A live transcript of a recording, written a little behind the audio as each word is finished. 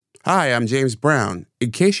Hi, I'm James Brown.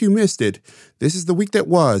 In case you missed it, this is the week that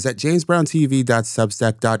was at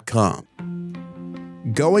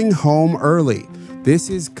jamesbrowntv.substack.com. Going home early. This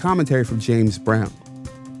is commentary from James Brown.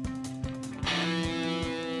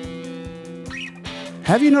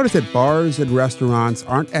 Have you noticed that bars and restaurants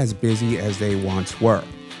aren't as busy as they once were?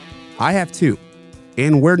 I have too,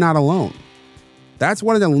 and we're not alone. That's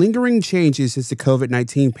one of the lingering changes since the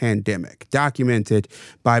COVID-19 pandemic, documented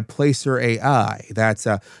by Placer.ai. That's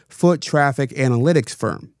a foot traffic analytics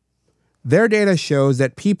firm. Their data shows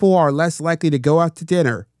that people are less likely to go out to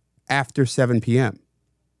dinner after 7 p.m.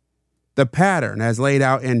 The pattern, as laid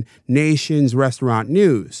out in Nation's Restaurant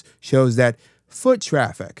News, shows that foot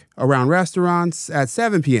traffic around restaurants at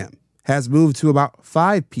 7 p.m. has moved to about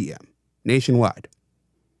 5 p.m. nationwide.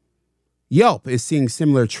 Yelp is seeing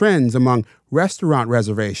similar trends among restaurant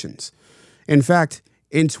reservations. In fact,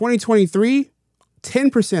 in 2023,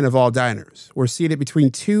 10% of all diners were seated between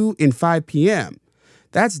 2 and 5 p.m.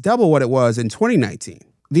 That's double what it was in 2019.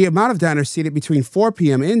 The amount of diners seated between 4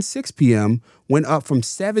 p.m. and 6 p.m. went up from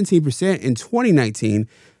 17% in 2019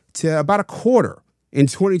 to about a quarter in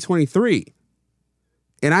 2023.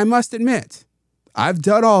 And I must admit, I've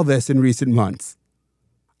done all this in recent months.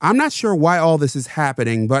 I'm not sure why all this is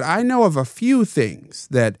happening, but I know of a few things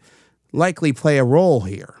that likely play a role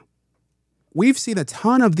here. We've seen a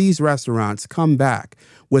ton of these restaurants come back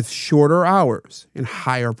with shorter hours and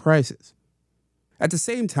higher prices. At the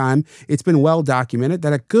same time, it's been well documented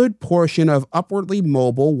that a good portion of upwardly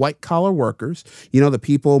mobile white-collar workers, the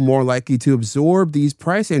people more likely to absorb these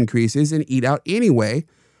price increases and eat out anyway,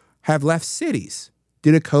 have left cities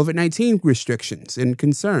due to COVID-19 restrictions and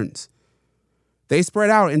concerns. They spread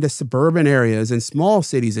out into suburban areas and small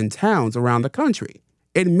cities and towns around the country.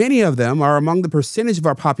 And many of them are among the percentage of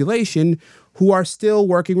our population who are still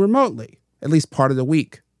working remotely, at least part of the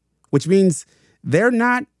week, which means they're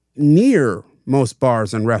not near most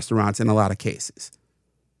bars and restaurants in a lot of cases.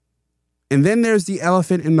 And then there's the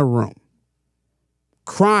elephant in the room.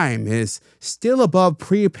 Crime is still above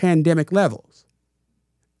pre-pandemic levels.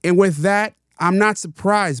 And with that, I'm not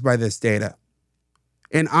surprised by this data.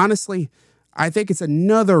 And honestly, I think it's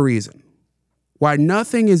another reason why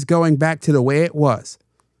nothing is going back to the way it was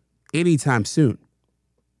anytime soon.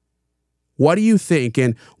 What do you think,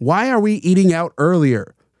 and why are we eating out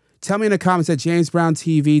earlier? Tell me in the comments at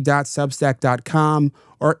jamesbrowntv.substack.com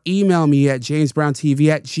or email me at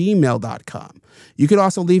jamesbrowntv@gmail.com. You could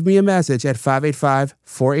also leave me a message at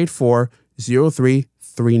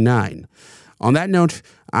 585-484-0339. On that note,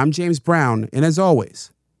 I'm James Brown, and as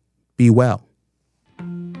always, be well.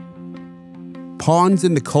 Pawns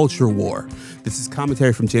in the culture war. This is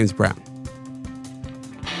commentary from James Brown.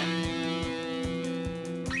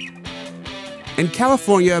 In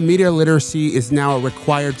California, media literacy is now a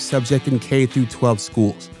required subject in K-12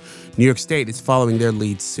 schools. New York State is following their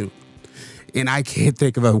lead soon. And I can't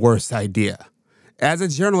think of a worse idea. As a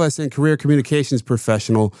journalist and career communications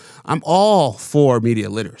professional, I'm all for media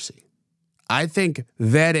literacy. I think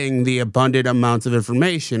vetting the abundant amounts of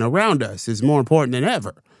information around us is more important than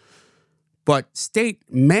ever. But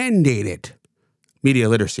state-mandated media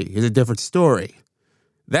literacy is a different story.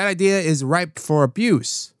 That idea is ripe for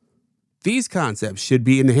abuse. These concepts should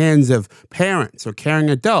be in the hands of parents or caring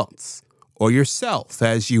adults, or yourself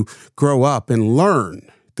as you grow up and learn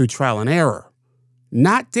through trial and error,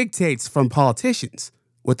 not dictates from politicians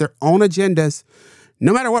with their own agendas,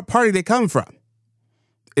 no matter what party they come from.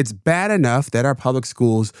 It's bad enough that our public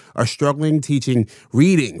schools are struggling teaching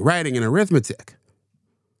reading, writing, and arithmetic.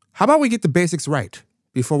 How about we get the basics right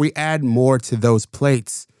before we add more to those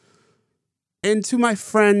plates? And to my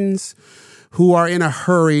friends who are in a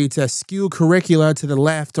hurry to skew curricula to the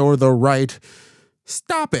left or the right,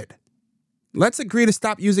 stop it. Let's agree to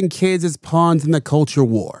stop using kids as pawns in the culture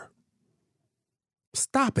war.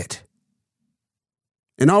 Stop it.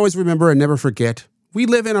 And always remember and never forget, we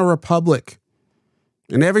live in a republic.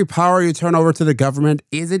 And every power you turn over to the government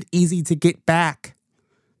isn't easy to get back.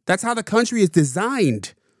 That's how the country is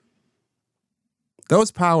designed.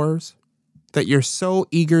 Those powers that you're so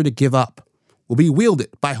eager to give up will be wielded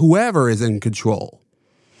by whoever is in control.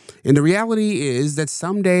 And the reality is that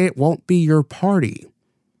someday it won't be your party.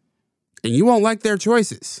 And you won't like their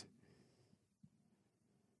choices.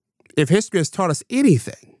 If history has taught us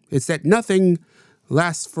anything, it's that nothing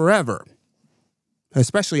lasts forever,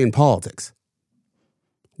 especially in politics.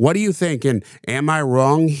 What do you think? And am I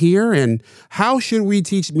wrong here? And how should we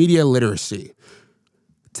teach media literacy?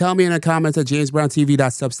 Tell me in the comments at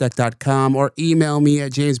jamesbrowntv.substack.com or email me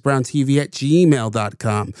at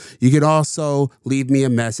jamesbrowntv@gmail.com. You can also leave me a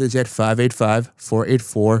message at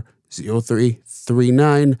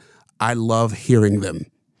 585-484-0339. I love hearing them.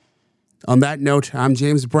 On that note, I'm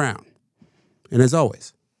James Brown. And as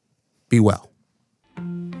always, be well.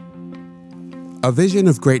 A Vision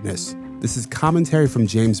of Greatness. This is commentary from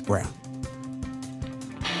James Brown.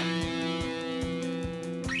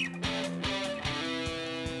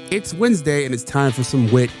 It's Wednesday and it's time for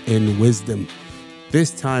some wit and wisdom.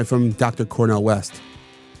 This time from Dr. Cornel West.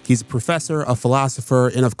 He's a professor, a philosopher,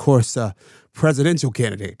 and of course, a presidential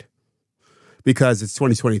candidate. Because it's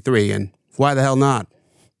 2023, and why the hell not?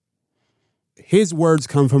 His words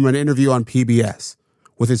come from an interview on PBS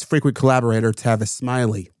with his frequent collaborator, Tavis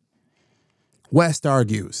Smiley. West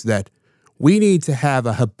argues that we need to have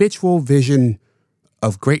a habitual vision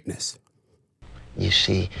of greatness. You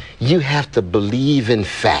see, you have to believe in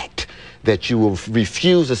fact that you will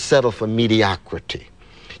refuse to settle for mediocrity.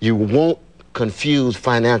 You won't confuse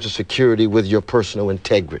financial security with your personal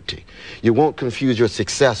integrity. You won't confuse your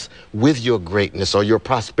success with your greatness or your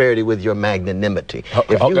prosperity with your magnanimity.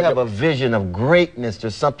 If you have a vision of greatness,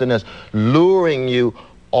 there's something that's luring you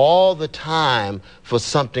all the time for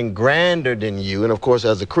something grander than you. And of course,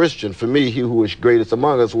 as a Christian, for me, he who is greatest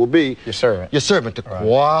among us will be your servant. Your servant, the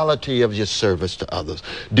quality of your service to others.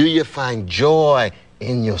 Do you find joy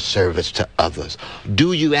in your service to others?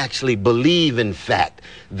 Do you actually believe, in fact,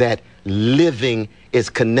 that living is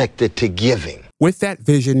connected to giving? With that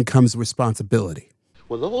vision comes responsibility.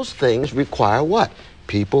 Well, those things require what?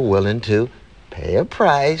 People willing to pay a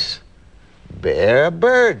price, bear a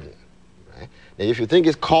burden. Now, if you think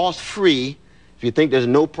it's cost-free, if you think there's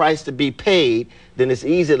no price to be paid, then it's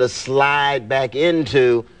easy to slide back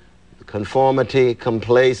into conformity,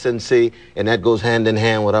 complacency, and that goes hand in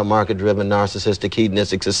hand with our market-driven, narcissistic,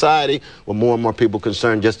 hedonistic society, where more and more people are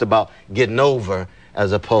concerned just about getting over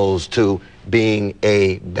as opposed to being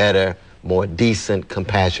a better, more decent,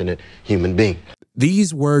 compassionate human being.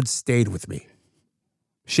 These words stayed with me,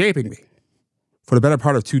 shaping me for the better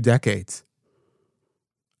part of 2 decades.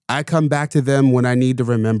 I come back to them when I need to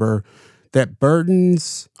remember that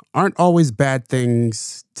burdens aren't always bad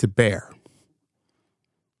things to bear.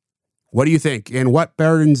 What do you think? And what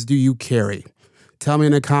burdens do you carry? Tell me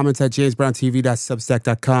in the comments at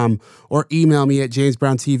jamesbrowntv.substack.com or email me at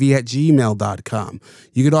jamesbrowntv@gmail.com.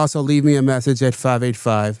 You could also leave me a message at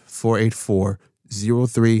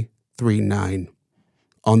 585-484-0339.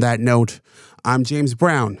 On that note, I'm James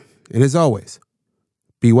Brown, and as always,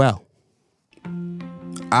 be well.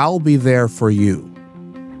 I'll be there for you.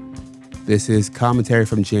 This is commentary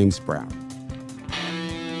from James Brown.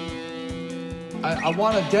 I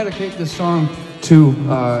want to dedicate this song to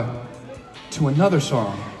another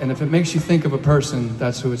song, and if it makes you think of a person,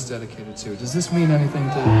 that's who it's dedicated to. Does this mean anything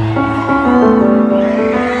to you?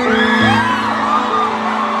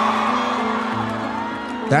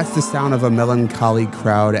 That's the sound of a melancholy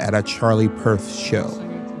crowd at a Charlie Puth show.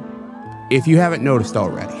 If you haven't noticed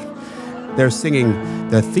already, they're singing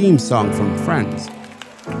the theme song from Friends.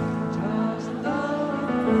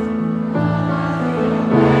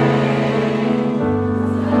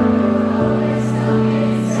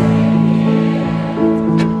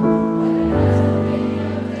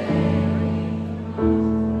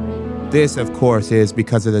 This, of course, is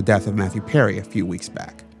because of the death of Matthew Perry a few weeks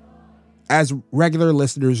back. As regular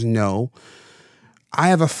listeners know, I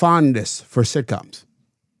have a fondness for sitcoms.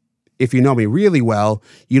 If you know me really well,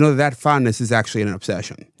 you know that fondness is actually an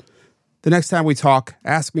obsession. The next time we talk,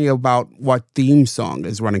 ask me about what theme song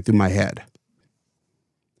is running through my head.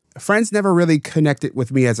 Friends never really connected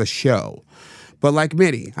with me as a show, but like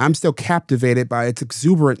many, I'm still captivated by its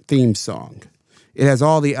exuberant theme song. It has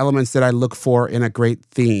all the elements that I look for in a great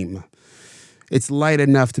theme. It's light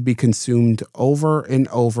enough to be consumed over and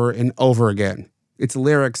over and over again. Its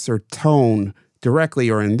lyrics or tone directly,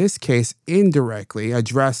 or in this case, indirectly,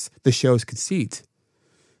 address the show's conceit.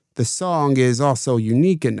 The song is also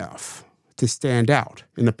unique enough to stand out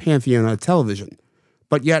in the pantheon of television,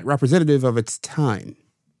 but yet representative of its time.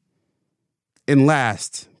 And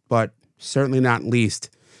last, but certainly not least,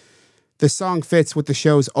 the song fits with the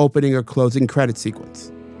show's opening or closing credit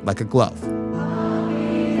sequence, like a glove.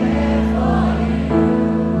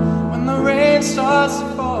 When the rain starts to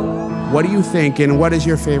fall. What do you think, and what is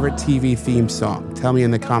your favorite TV theme song? Tell me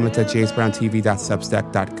in the comments at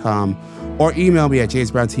jamesbrowntv.substack.com or email me at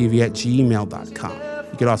jamesbrowntv@gmail.com.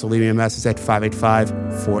 You can also leave me a message at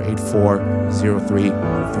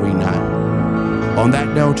 585-484-0339. On that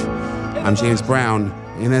note, I'm James Brown,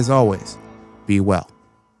 and as always, be well.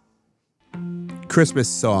 Christmas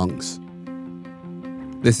songs.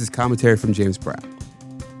 This is commentary from James Brown.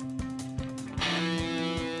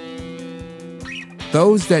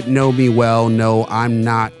 Those that know me well know I'm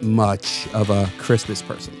not much of a Christmas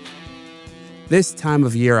person. This time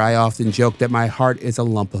of year, I often joke that my heart is a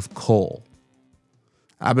lump of coal.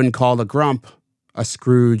 I've been called a grump, a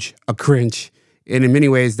Scrooge, a Grinch, and in many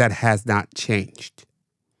ways that has not changed.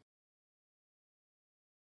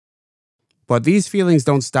 But these feelings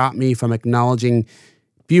don't stop me from acknowledging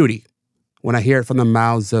beauty when I hear it from the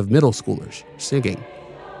mouths of middle schoolers singing,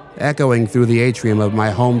 echoing through the atrium of my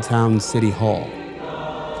hometown city hall.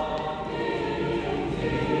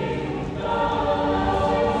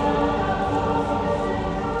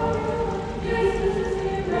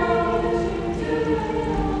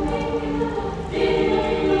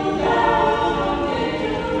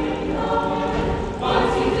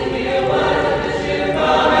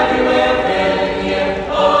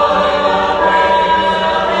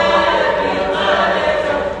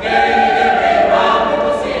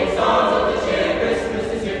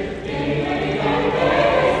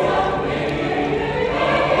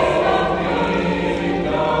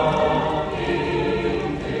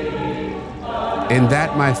 And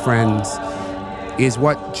that, my friends, is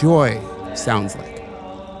what joy sounds like.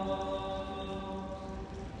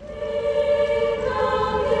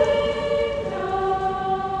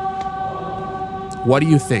 What do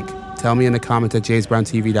you think? Tell me in the comments at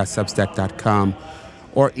jamesbrowntv.substack.com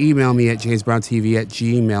or email me at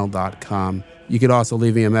jamesbrowntv@gmail.com. You could also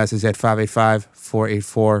leave me a message at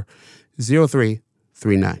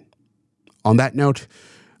 585-484-0339. On that note,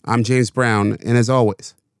 I'm James Brown, and as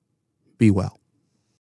always, be well.